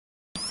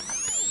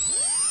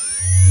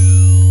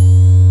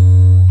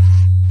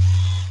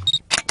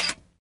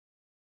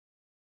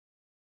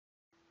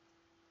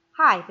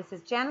Hi, this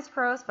is Janice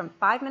Crows from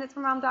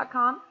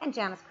 5minutesformom.com and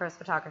Janice Crows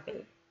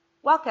Photography.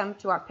 Welcome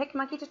to our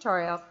PicMonkey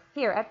tutorials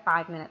here at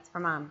 5 Minutes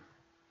for Mom.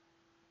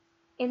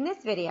 In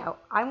this video,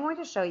 I'm going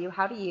to show you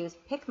how to use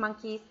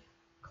PicMonkey's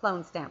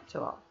clone stamp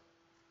tool.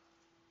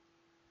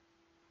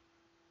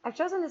 I've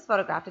chosen this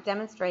photograph to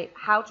demonstrate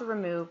how to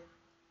remove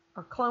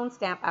or clone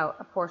stamp out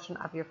a portion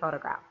of your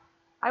photograph.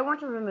 I want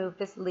to remove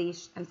this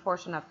leash and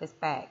portion of this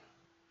bag.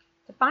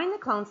 To find the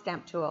clone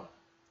stamp tool,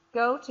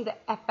 go to the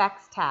FX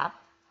tab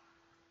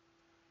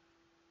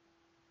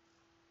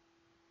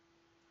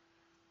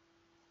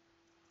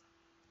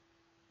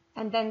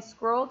and then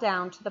scroll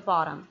down to the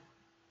bottom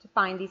to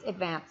find these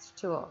advanced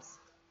tools.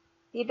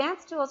 The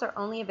advanced tools are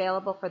only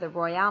available for the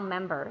Royale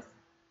members,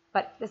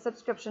 but the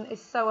subscription is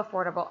so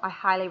affordable, I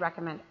highly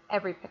recommend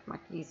every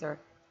PicMonkey user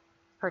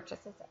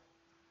purchases it.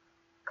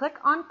 Click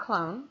on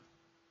Clone,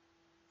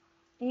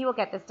 and you will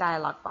get this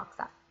dialog box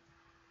up.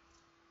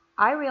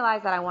 I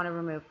realize that I want to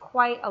remove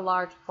quite a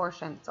large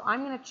portion, so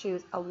I'm going to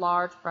choose a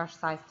large brush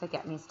size to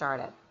get me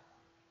started.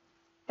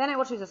 Then I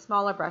will choose a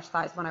smaller brush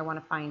size when I want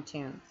to fine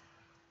tune.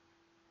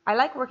 I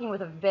like working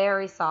with a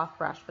very soft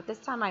brush, but this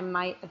time I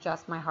might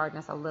adjust my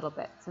hardness a little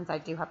bit since I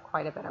do have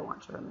quite a bit I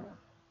want to remove.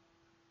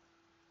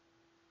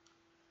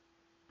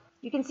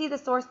 You can see the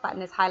source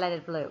button is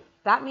highlighted blue.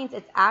 That means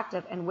it's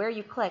active, and where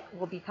you click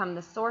will become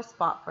the source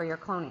spot for your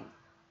cloning.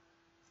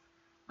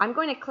 I'm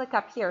going to click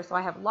up here so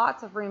I have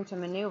lots of room to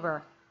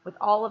maneuver with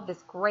all of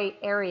this great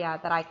area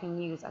that I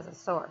can use as a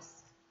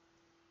source.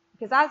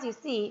 Because as you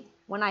see,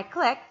 when I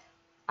click,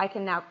 I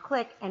can now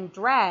click and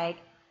drag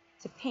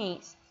to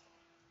paint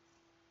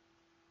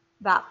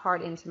that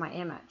part into my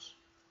image.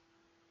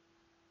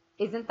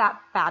 Isn't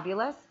that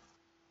fabulous?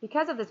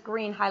 Because of this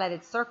green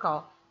highlighted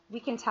circle, we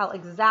can tell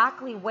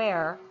exactly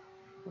where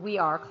we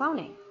are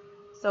cloning.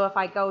 So if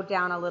I go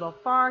down a little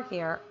far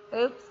here,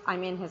 oops,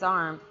 I'm in his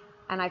arm,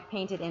 and I've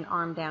painted in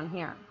arm down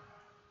here.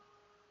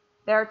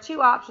 There are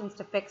two options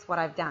to fix what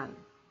I've done.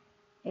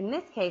 In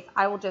this case,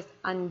 I will just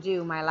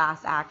undo my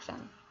last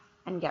action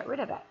and get rid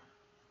of it.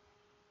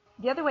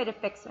 The other way to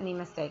fix any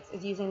mistakes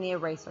is using the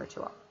eraser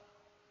tool.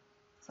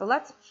 So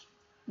let's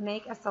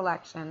make a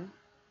selection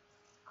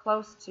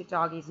close to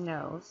Doggy's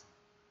nose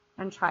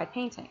and try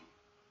painting.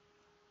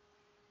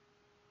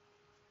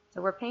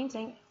 So we're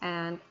painting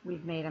and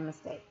we've made a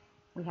mistake.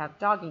 We have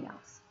Doggy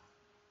nose.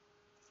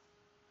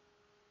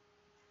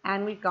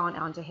 And we've gone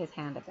onto his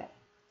hand a bit.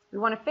 We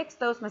want to fix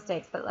those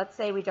mistakes, but let's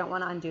say we don't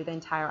want to undo the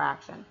entire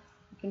action.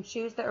 We can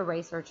choose the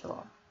eraser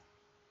tool.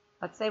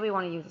 Let's say we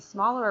want to use a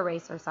smaller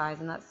eraser size,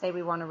 and let's say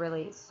we want to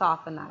really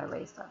soften that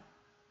eraser.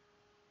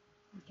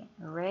 We can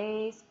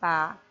erase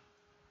back.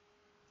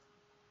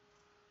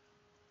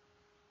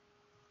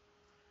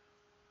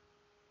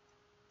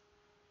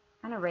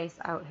 And erase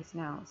out his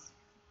nose.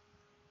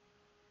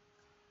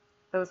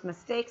 Those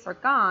mistakes are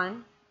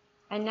gone,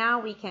 and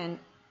now we can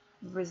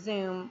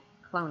resume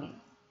cloning,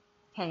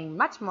 paying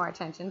much more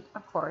attention,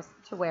 of course,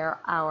 to where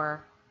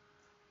our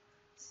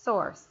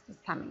source is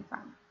coming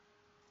from.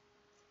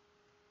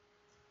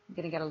 I'm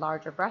going to get a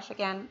larger brush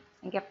again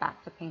and get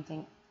back to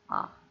painting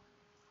off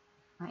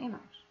my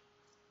image.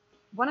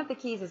 One of the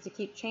keys is to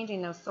keep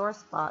changing those source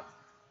spots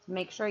to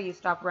make sure you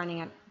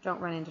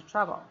don't run into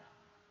trouble.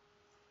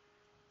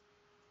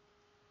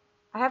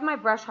 I have my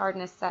brush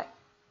hardness set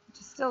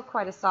to still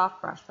quite a soft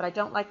brush, but I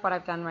don't like what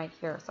I've done right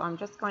here. So I'm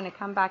just going to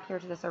come back here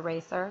to this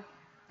eraser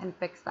and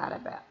fix that a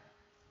bit.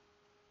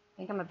 I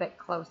think I'm a bit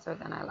closer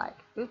than I like.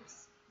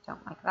 Oops,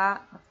 don't like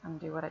that. Let's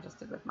undo what I just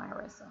did with my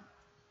eraser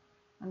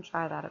and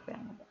try that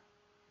again a bit.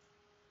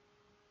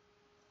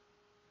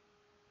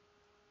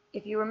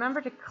 If you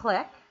remember to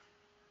click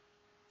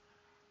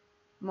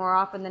more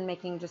often than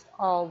making just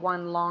all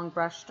one long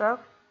brush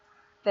stroke,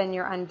 then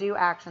your undo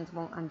actions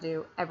won't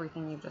undo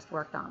everything you've just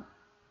worked on.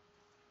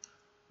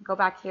 Go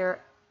back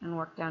here and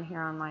work down here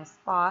on my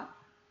spot.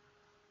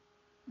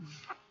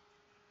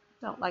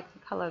 Don't like the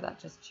color that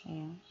just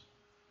changed.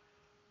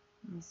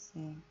 Let me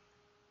see.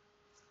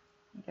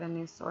 Get a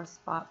new source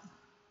spot.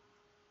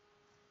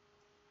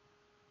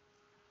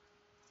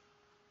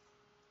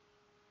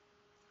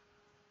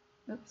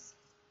 Oops.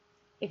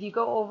 If you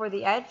go over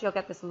the edge, you'll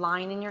get this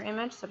line in your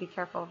image, so be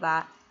careful of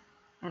that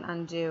and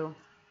undo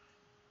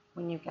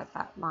when you get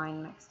that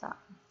line mixed up.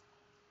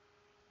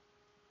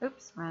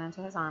 Oops, ran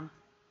into his arm.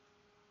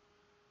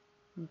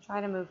 And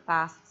try to move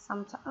fast.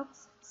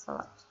 Oops,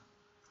 select.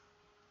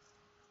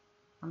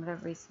 I'm going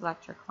to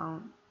reselect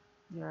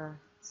your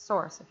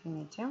source if you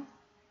need to.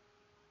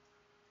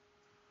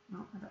 No,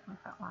 I don't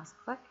like that last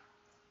click.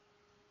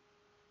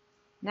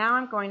 Now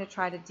I'm going to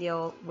try to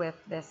deal with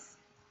this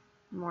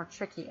more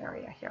tricky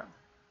area here.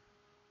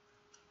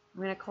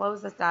 I'm going to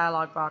close this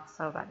dialog box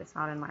so that it's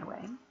not in my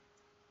way.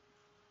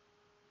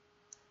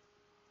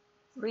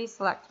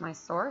 Reselect my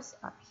source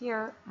up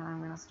here, and I'm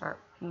going to start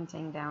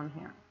painting down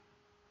here.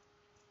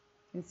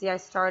 You can see I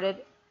started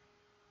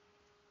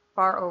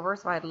far over,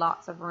 so I had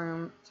lots of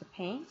room to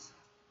paint.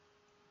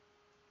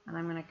 And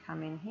I'm going to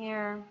come in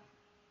here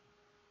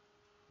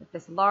with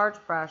this large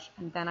brush,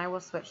 and then I will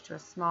switch to a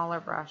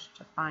smaller brush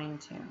to fine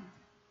tune.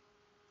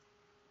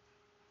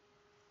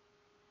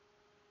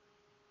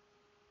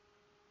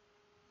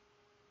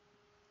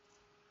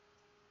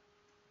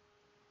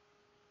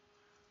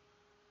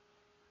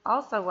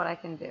 Also, what I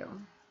can do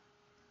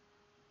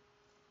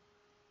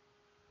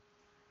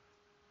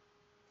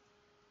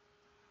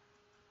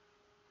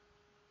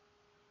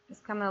is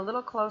come a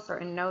little closer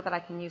and know that I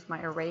can use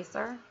my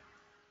eraser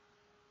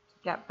to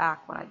get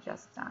back what I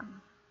just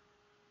done.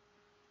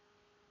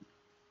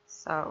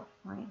 So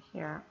right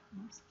here,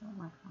 I just don't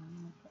like how I'm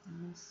going to get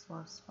a nice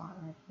sore spot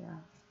right here.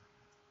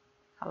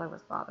 Color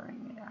was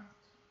bothering me there.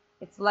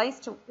 It's nice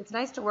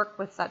to work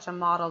with such a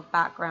modeled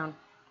background,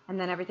 and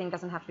then everything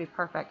doesn't have to be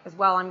perfect. As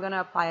well, I'm going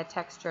to apply a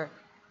texture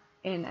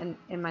in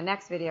my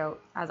next video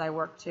as I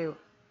work to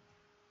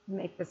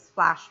make this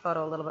splash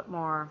photo a little bit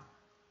more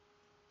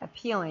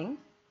appealing.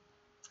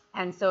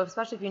 And so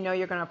especially if you know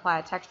you're going to apply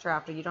a texture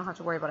after, you don't have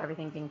to worry about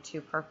everything being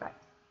too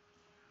perfect.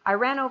 I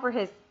ran over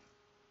his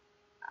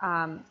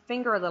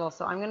finger a little,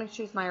 so I'm going to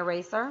choose my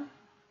eraser. I'm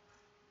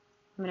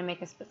going to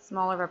make a bit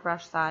smaller of a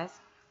brush size.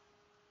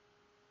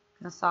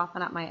 I'm going to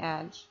soften up my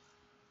edge,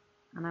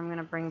 and I'm going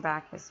to bring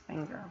back his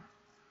finger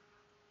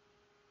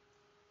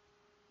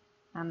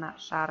and that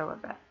shadow a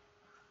bit.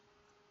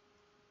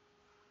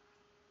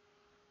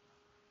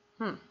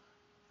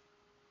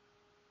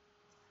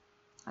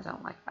 I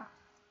don't like that.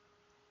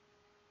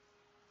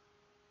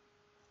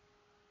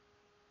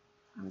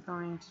 I'm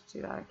going to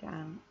do that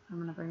again. I'm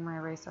going to bring my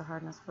eraser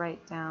hardness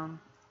right down.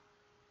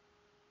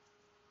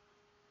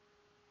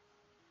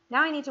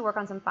 Now I need to work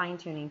on some fine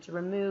tuning to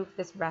remove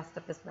this rest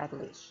of this red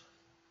leash.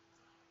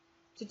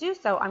 To do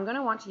so, I'm going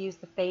to want to use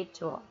the fade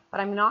tool, but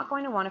I'm not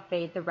going to want to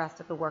fade the rest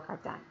of the work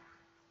I've done.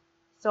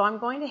 So I'm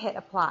going to hit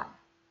apply.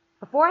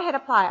 Before I hit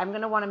apply, I'm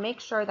going to want to make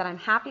sure that I'm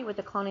happy with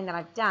the cloning that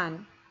I've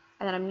done,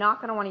 and then I'm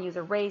not going to want to use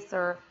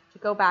eraser to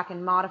go back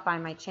and modify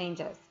my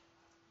changes.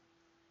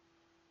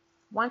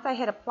 Once I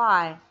hit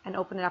apply and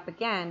open it up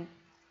again,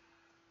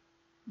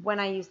 when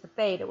I use the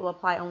fade, it will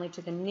apply only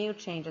to the new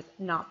changes,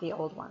 not the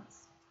old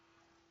ones.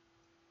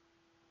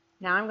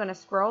 Now I'm going to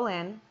scroll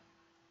in.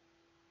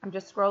 I'm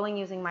just scrolling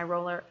using my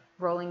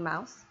rolling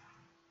mouse,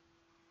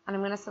 and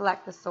I'm going to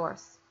select the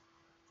source.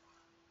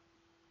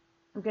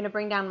 I'm going to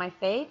bring down my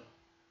fade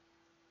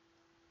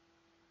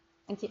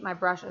and keep my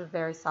brush as a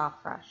very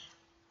soft brush.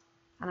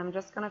 And I'm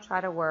just going to try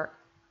to work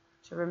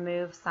to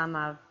remove some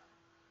of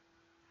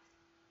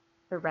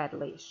the red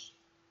leash.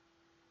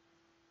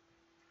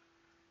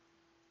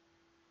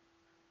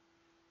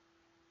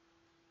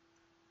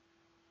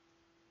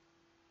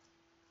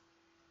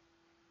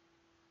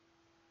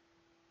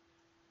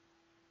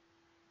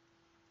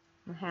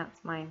 Enhance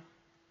my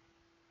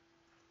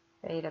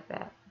fade a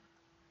bit.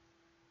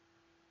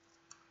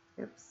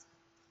 Oops.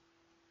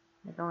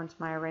 I go into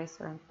my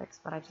eraser and fix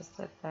what I just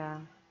did there.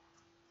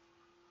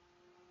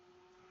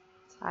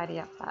 Tidy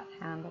up that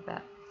hand a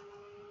bit.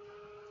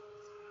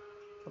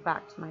 Go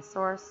back to my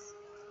source.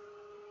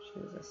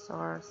 Choose a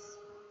source.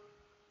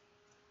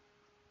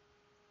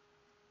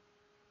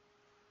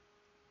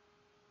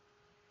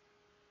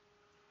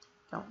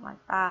 Don't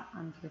like that.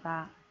 Undo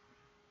that.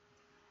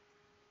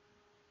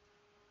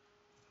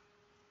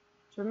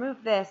 To remove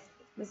this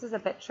is a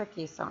bit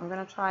tricky, so I'm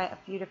going to try a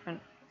few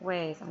different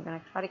ways. I'm going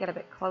to try to get a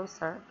bit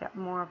closer, get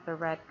more of the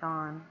red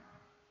gone.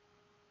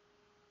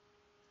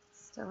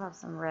 Still have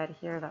some red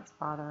here that's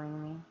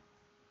bothering me.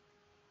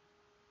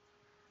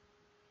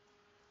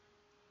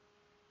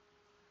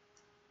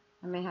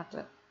 I may have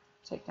to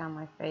take down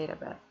my fade a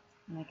bit,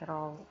 make it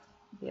all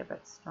be a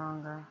bit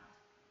stronger.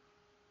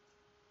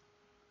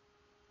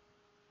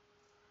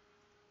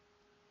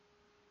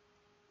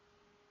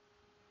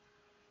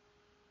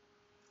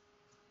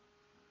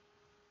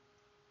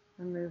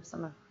 Remove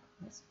some of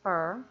his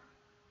fur.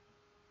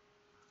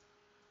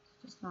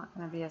 It's just not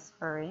going to be as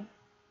furry.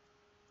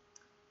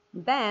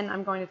 Then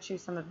I'm going to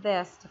choose some of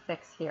this to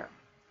fix here.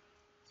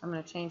 So I'm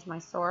going to change my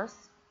source,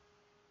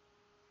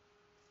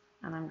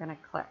 and I'm going to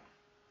click.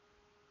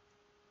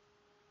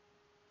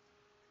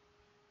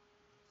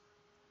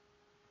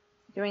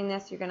 Doing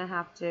this, you're going to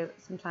have to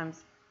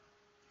sometimes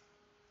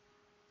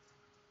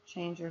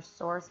change your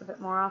source a bit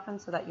more often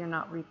so that you're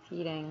not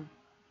repeating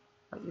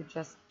what you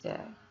just did,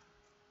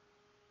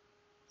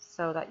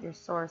 so that your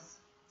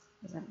source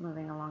isn't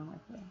moving along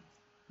with you.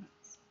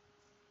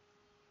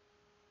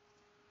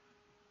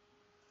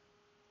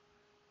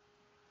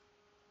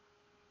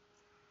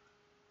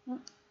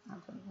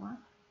 That didn't work.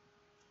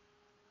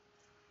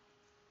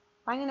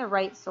 Finding the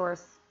right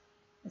source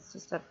is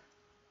just a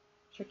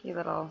tricky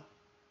little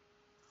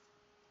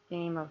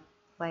game of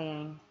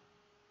playing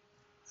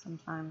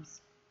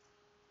sometimes.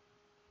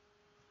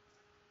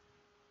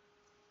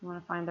 You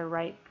want to find the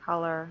right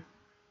color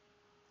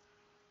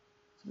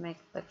to make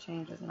the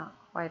changes not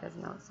quite as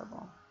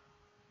noticeable.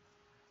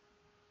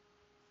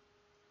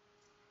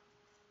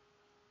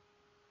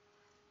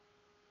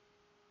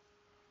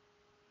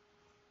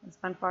 You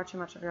spend far too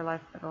much of your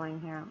life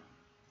fiddling here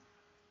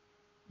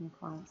in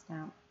clone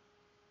stamp.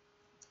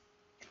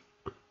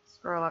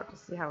 Scroll out to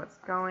see how it's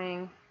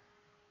going.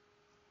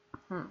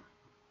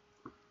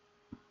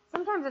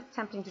 Sometimes it's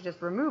tempting to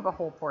just remove a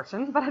whole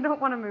portion, but I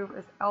don't want to move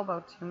his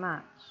elbow too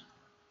much.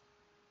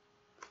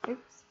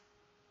 Oops.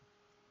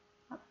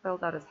 That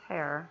filled out his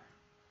hair.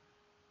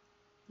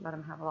 let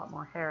him have a lot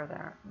more hair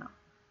there. No,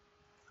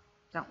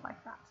 don't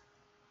like that.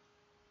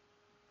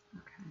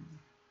 Okay.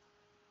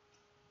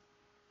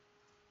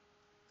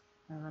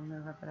 I'll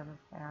remove a bit of his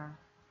hair.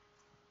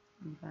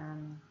 And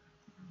then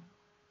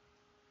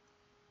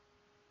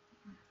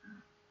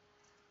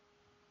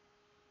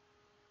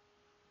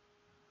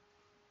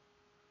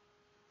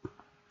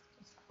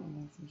just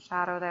bringing some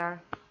shadow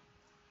there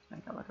to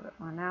make it look a bit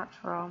more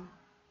natural.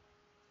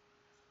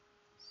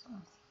 So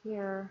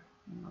here,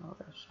 and a little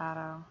bit of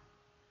shadow.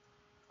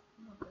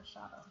 A little bit of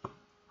shadow.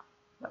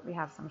 But we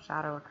have some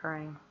shadow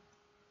occurring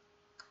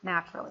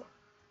naturally.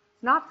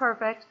 It's not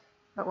perfect,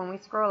 but when we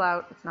scroll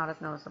out, it's not as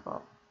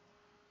noticeable.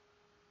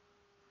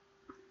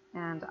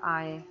 And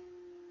I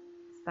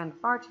spend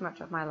far too much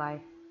of my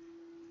life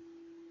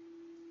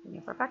being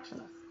a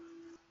perfectionist.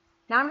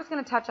 Now I'm just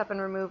going to touch up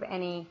and remove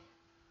any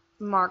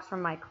marks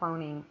from my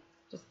cloning,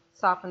 just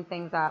soften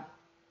things up.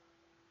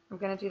 I'm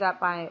going to do that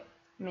by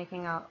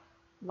making a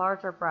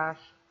larger brush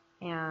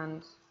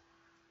and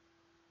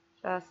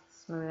just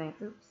smoothing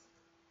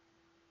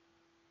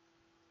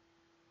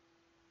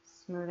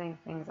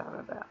things out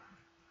a bit.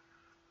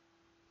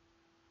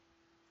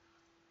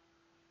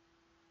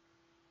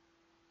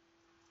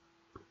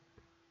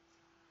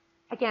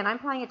 Again, I'm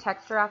applying a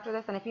texture after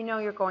this, and if you know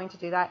you're going to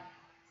do that,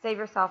 save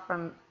yourself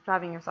from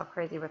driving yourself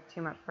crazy with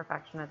too much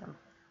perfectionism.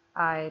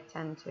 I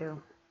tend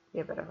to be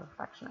a bit of a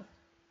perfectionist.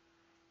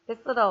 This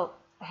little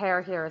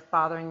hair here is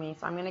bothering me,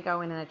 so I'm going to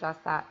go in and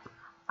adjust that.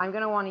 I'm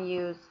going to want to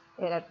use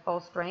it at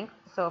full strength,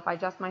 so if I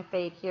adjust my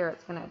fade here,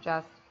 it's going to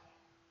adjust.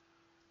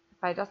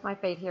 If I adjust my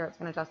fade here, it's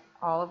going to adjust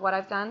all of what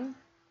I've done,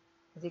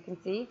 as you can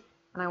see,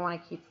 and I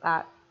want to keep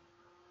that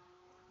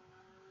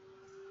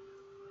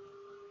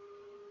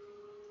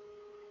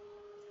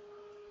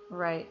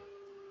right.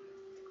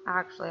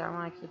 Actually, I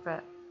want to keep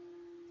it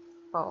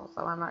full,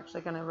 so I'm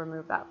actually going to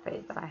remove that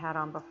fade that I had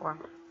on before,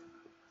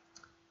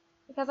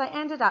 because I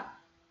ended up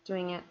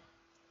doing it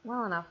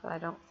well enough that I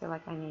don't feel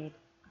like I need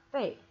a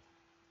fade.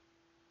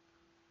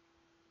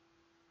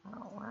 That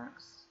all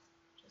works.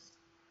 Just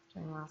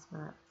doing last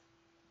minute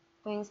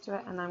things to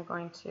it, and I'm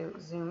going to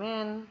zoom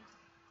in,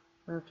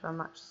 move to a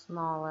much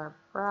smaller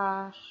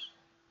brush,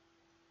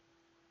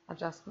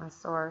 adjust my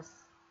source,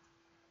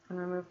 and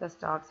remove this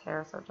dog's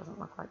hair so it doesn't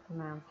look like the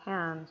man's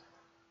hand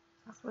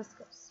has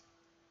whiskers.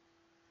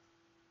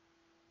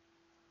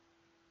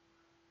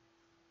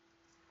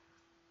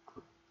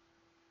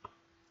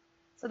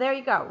 So there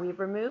you go. We've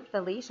removed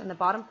the leash in the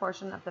bottom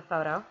portion of the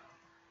photo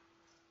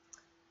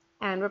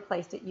and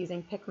replaced it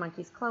using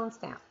PicMonkey's clone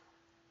stamp.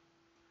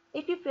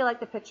 If you feel like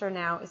the picture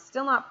now is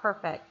still not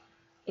perfect,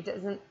 it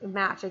doesn't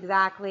match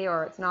exactly,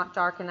 or it's not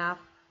dark enough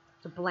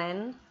to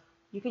blend,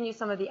 you can use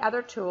some of the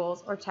other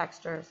tools or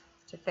textures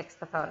to fix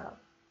the photo.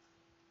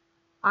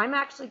 I'm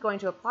actually going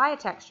to apply a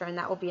texture, and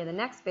that will be in the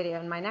next video,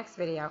 in my next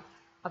video,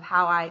 of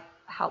how I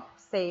help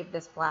save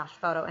this flash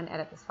photo and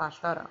edit this flash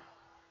photo.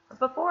 But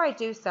before I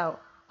do so,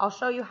 I'll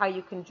show you how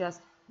you can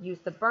just use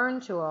the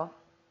burn tool.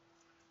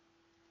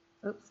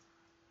 Oops.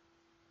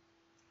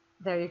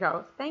 There you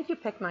go. Thank you,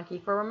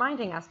 PicMonkey, for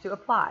reminding us to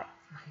apply.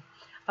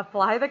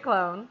 Apply the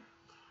clone,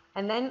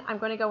 and then I'm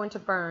going to go into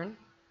burn,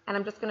 and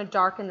I'm just going to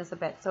darken this a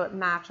bit so it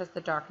matches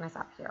the darkness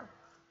up here.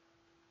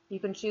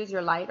 You can choose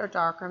your light or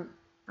dark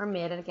or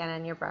mid, and again,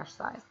 in your brush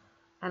size.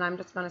 And I'm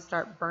just going to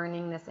start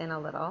burning this in a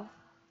little.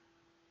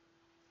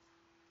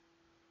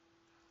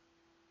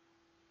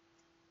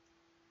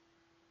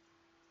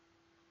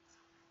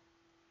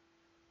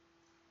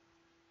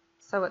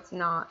 So it's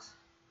not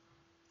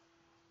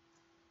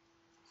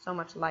so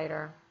much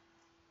lighter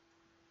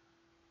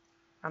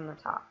from the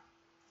top.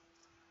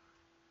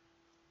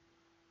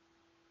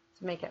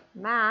 To make it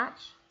match,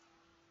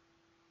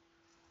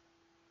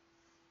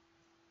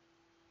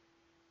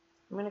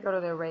 I'm going to go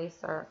to the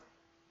eraser.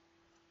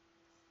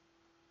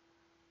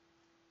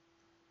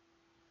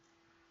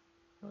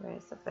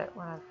 Erase a bit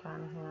what I've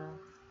done here.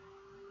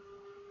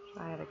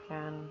 Try it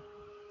again.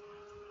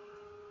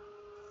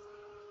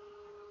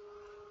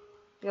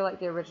 I feel like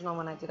the original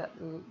one I did at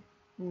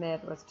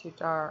mid was too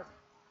dark.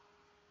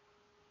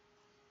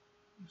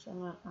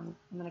 I'm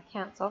going to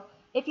cancel.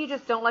 If you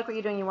just don't like what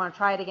you're doing, you want to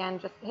try it again,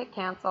 just hit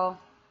cancel.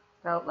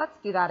 So let's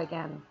do that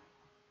again.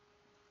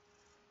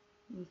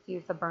 Just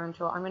use the burn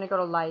tool. I'm going to go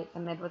to light.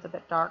 The mid was a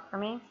bit dark for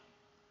me.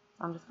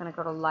 So I'm just going to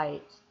go to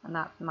light, and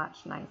that's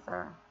much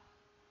nicer.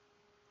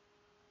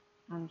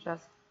 And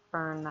just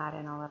burn that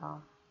in a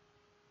little.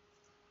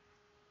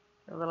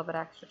 A little bit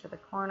extra to the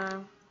corner.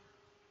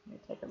 Let me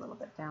take a little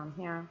bit down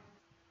here.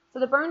 So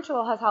the burn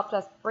tool has helped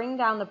us bring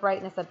down the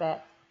brightness a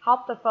bit,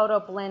 help the photo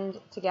blend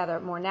together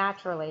more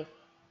naturally,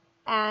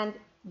 and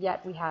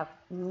yet we have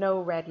no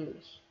red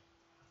leash.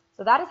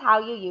 So that is how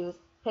you use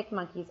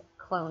PicMonkey's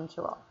clone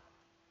tool.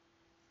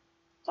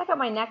 Check out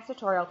my next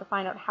tutorial to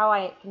find out how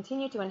I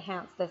continue to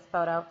enhance this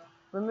photo,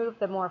 remove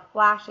the more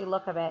flashy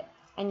look of it,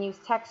 and use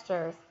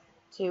textures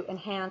to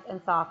enhance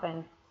and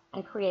soften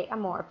and create a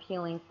more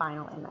appealing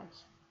final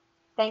image.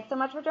 Thanks so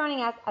much for joining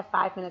us at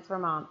 5 Minutes for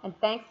Mom, and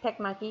thanks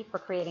PicMonkey for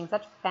creating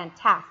such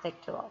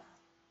fantastic tools.